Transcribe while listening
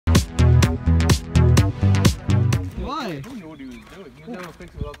Why? Who knew what he was doing? He was able to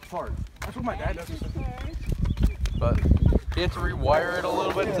fix it without the parts. That's what my dad does. But he had to rewire it a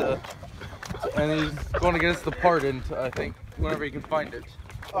little bit and he's going to get us the part in, I think, whenever he can find it.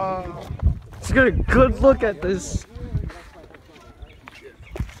 Let's get a good look at this.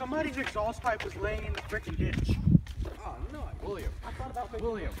 Somebody's exhaust pipe was laying in the freaking ditch. Oh, no, William. I thought about fixing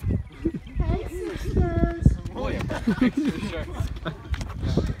William. Hey, sisters. William.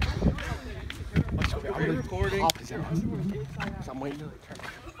 Are you recording? I'm waiting till they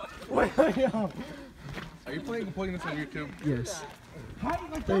turn. Are you putting this on YouTube? Yes.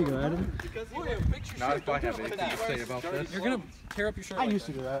 There you go, Adam. Not if I have anything to say about this. You're gonna tear up your shirt. I used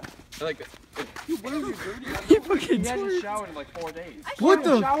to do that. Like, You fucking He hasn't showered in like 4 days. What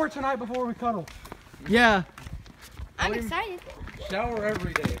the? Shower tonight before we cuddle. Yeah. I'm excited. shower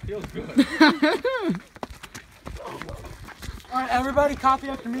every day. It feels good. All right, everybody, copy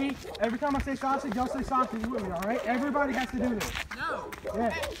after me. Every time I say sausage, y'all say sausage with me. All right? Everybody has to do this. No.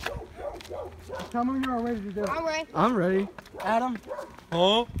 Yeah. Tell me when you're all ready to do it. I'm ready. I'm ready. Adam.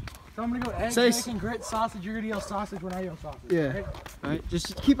 Oh. So I'm gonna go egg, Say bacon, grit, sausage. You're gonna yell sausage when I yell sausage. Yeah. Right? Alright,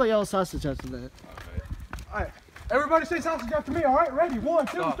 just keep a yellow sausage after that. All right. Everybody say sausage after me. All right? Ready? 1,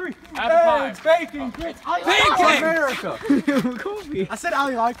 2, 3. Apple Eggs, bacon, grits. Bacon! America. Kobe. I said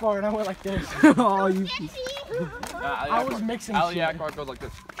Ali Akbar and I went like this. Oh, you. I was mixing Ali shit. Akbar goes like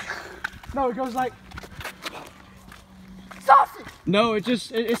this. No, it goes like. Sausage. No, it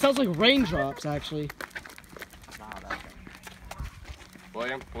just it sounds like raindrops actually.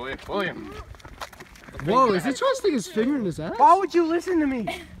 William. Whoa, is he trying to stick his finger in his ass? Why would you listen to me?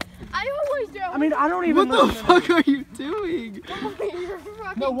 I always do. I mean, I don't even What the listen fuck are you doing? You're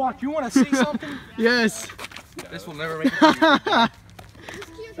fucking. No, walk. You want to see something? Yes. This will never make it to YouTube.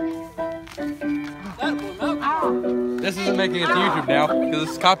 This isn't making it to YouTube now because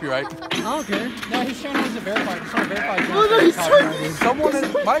it's copyright. Okay. No, he's showing us a verified. It's not verified. Oh, no, he's trying. Someone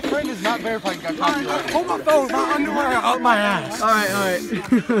is, my friend is not verified got copyrighted. Hold my phone. My underwear out my ass. Alright.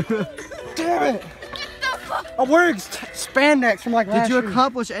 Damn it. I'm wearing spandex from like last Did you year.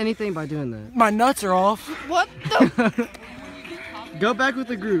 accomplish anything by doing that? My nuts are off. What the? Go back with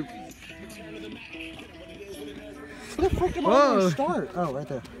the group. Where the frick am I Whoa. going to start? Oh, right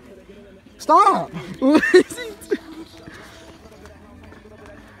there. Stop! What is he doing?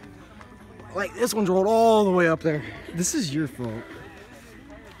 Like, this one's rolled all the way up there. This is your fault.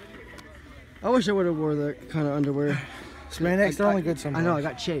 I wish I would have wore that kind of underwear. Spandex, they're only good sometimes. I know, I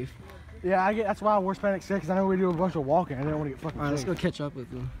got chafe. Yeah, that's why I wore spandex today, because I know we do a bunch of walking. I didn't want to get fucking Alright, let's chafed. go catch up with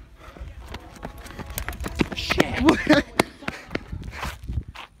them. Shit.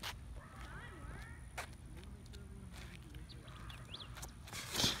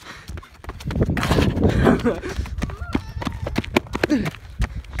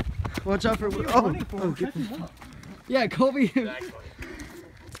 Watch out for. Oh, get yeah, Kobe.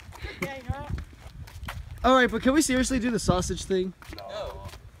 Alright, but can we seriously do the sausage thing? No.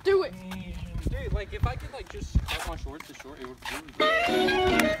 Do it. Dude, like if I could like just cut my shorts to short, it would really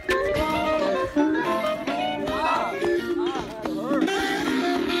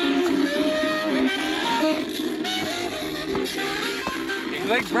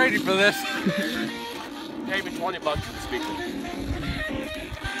Thanks Brady for this. Gave me $20 for the speaker.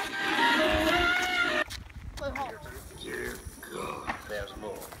 There's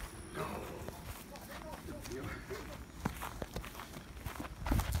more.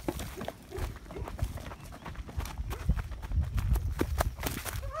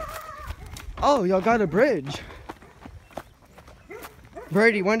 Oh, y'all got a bridge.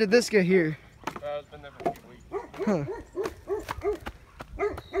 Brady, when did this get here? It's been there for a few weeks. Huh.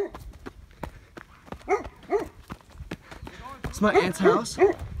 It's my aunt's house.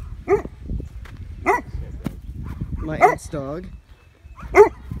 My aunt's dog.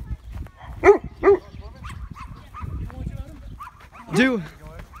 Dude,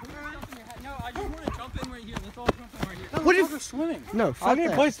 No, I just want to jump in right here. Let's all jump in right here. what if? Swimming. No, I fuck need a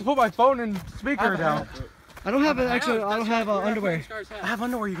that. place to put my phone and speaker down. I don't have an actual. I don't have underwear. I have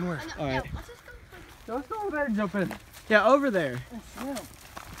underwear you can wear. All right. Let's go over there and jump in. Yeah, over there. Swim.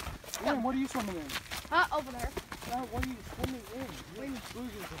 Swim, what are you swimming in? Over there. What are you swimming in?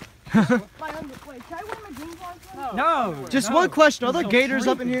 My wait, can I wear my jeans on? No. Just one question: are there gators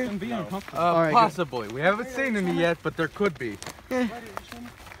up in here? I'm being uncomfortable. Alright, Possibly. We haven't seen any yet, but there could be. I'm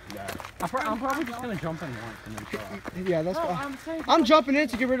probably just gonna jump in once and then throw out. Yeah, that's. I'm saying, I'm jumping in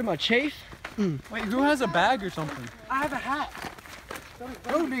to get rid of my chafe. Wait, who has a bag or something? I have a hat.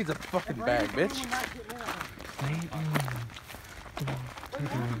 Who needs a fucking bag, bitch?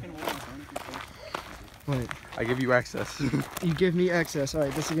 Wait. I give you access. You give me access. All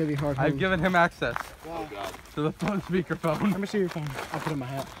right, this is gonna be hard. I've given him access Wow. to the phone speakerphone. Let me see your phone. I'll put it in my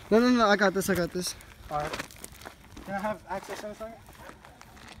hat. No. I got this. I got this. Alright. Can I have access in a second?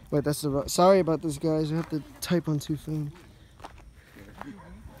 Wait, that's the. Sorry about this, guys. I have to type on 2 phones.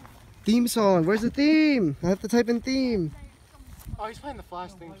 Theme song. Where's the theme? I have to type in theme. Oh, he's playing the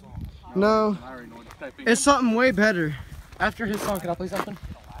Flash theme song. No, I already know what to type in. it's something way better. After his song, can I play something?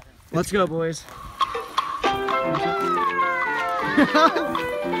 Let's go, boys.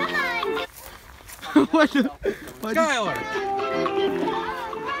 What the? What Skylar!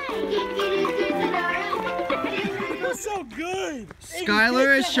 That's so good!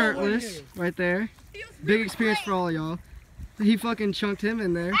 Skylar is shirtless, right there. Big experience for all of y'all. He fucking chunked him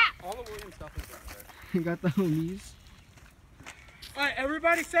in there. All the Williams stuff is right there. He got the homies. Alright,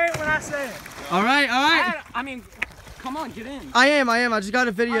 everybody say it when I say it. All right. I mean, come on, get in. I am. I just got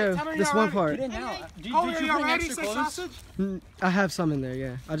a video. Alright, tell me This y'all one ready. part. Get in now. Did Colby, you are bring y'all ready? extra Say clothes? sausage? I have some in there.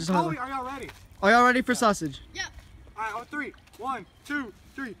 Yeah. I just don't have. Colby, are y'all ready? Are y'all ready for sausage? Alright, on 3. 1, 2,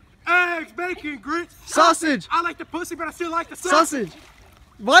 3. Eggs, bacon, grits. Sausage. I like the pussy, but I still like the sausage. Sausage.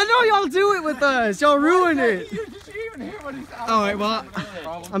 Why don't y'all do it with us? Y'all ruin it. You didn't even hear what he said. All right. Well,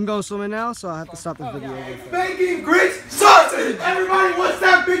 I'm going swimming now, so I have to stop the video. Bacon, grits, sausage. Everybody.